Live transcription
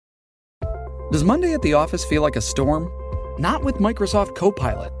Does Monday at the office feel like a storm? Not with Microsoft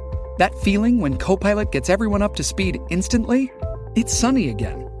Copilot. That feeling when Copilot gets everyone up to speed instantly? It's sunny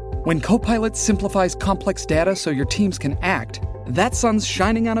again. When Copilot simplifies complex data so your teams can act, that sun's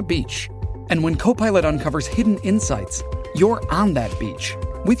shining on a beach. And when Copilot uncovers hidden insights, you're on that beach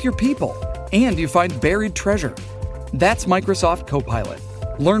with your people, and you find buried treasure. That's Microsoft Copilot.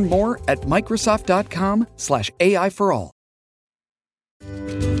 Learn more at Microsoft.com/AI for all.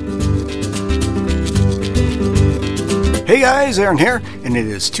 Hey guys, Aaron here, and it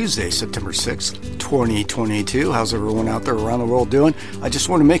is Tuesday, September 6th, 2022. How's everyone out there around the world doing? I just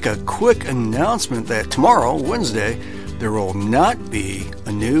want to make a quick announcement that tomorrow, Wednesday, there will not be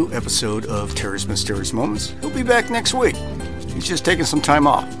a new episode of Terry's Mysterious Moments. He'll be back next week. He's just taking some time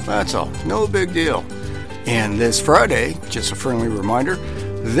off. That's all. No big deal. And this Friday, just a friendly reminder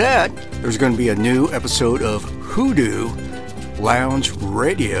that there's going to be a new episode of Hoodoo Lounge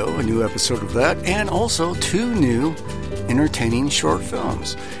Radio, a new episode of that, and also 2 new entertaining short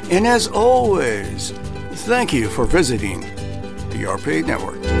films. And as always, thank you for visiting the RPA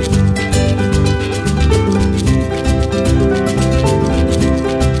Network.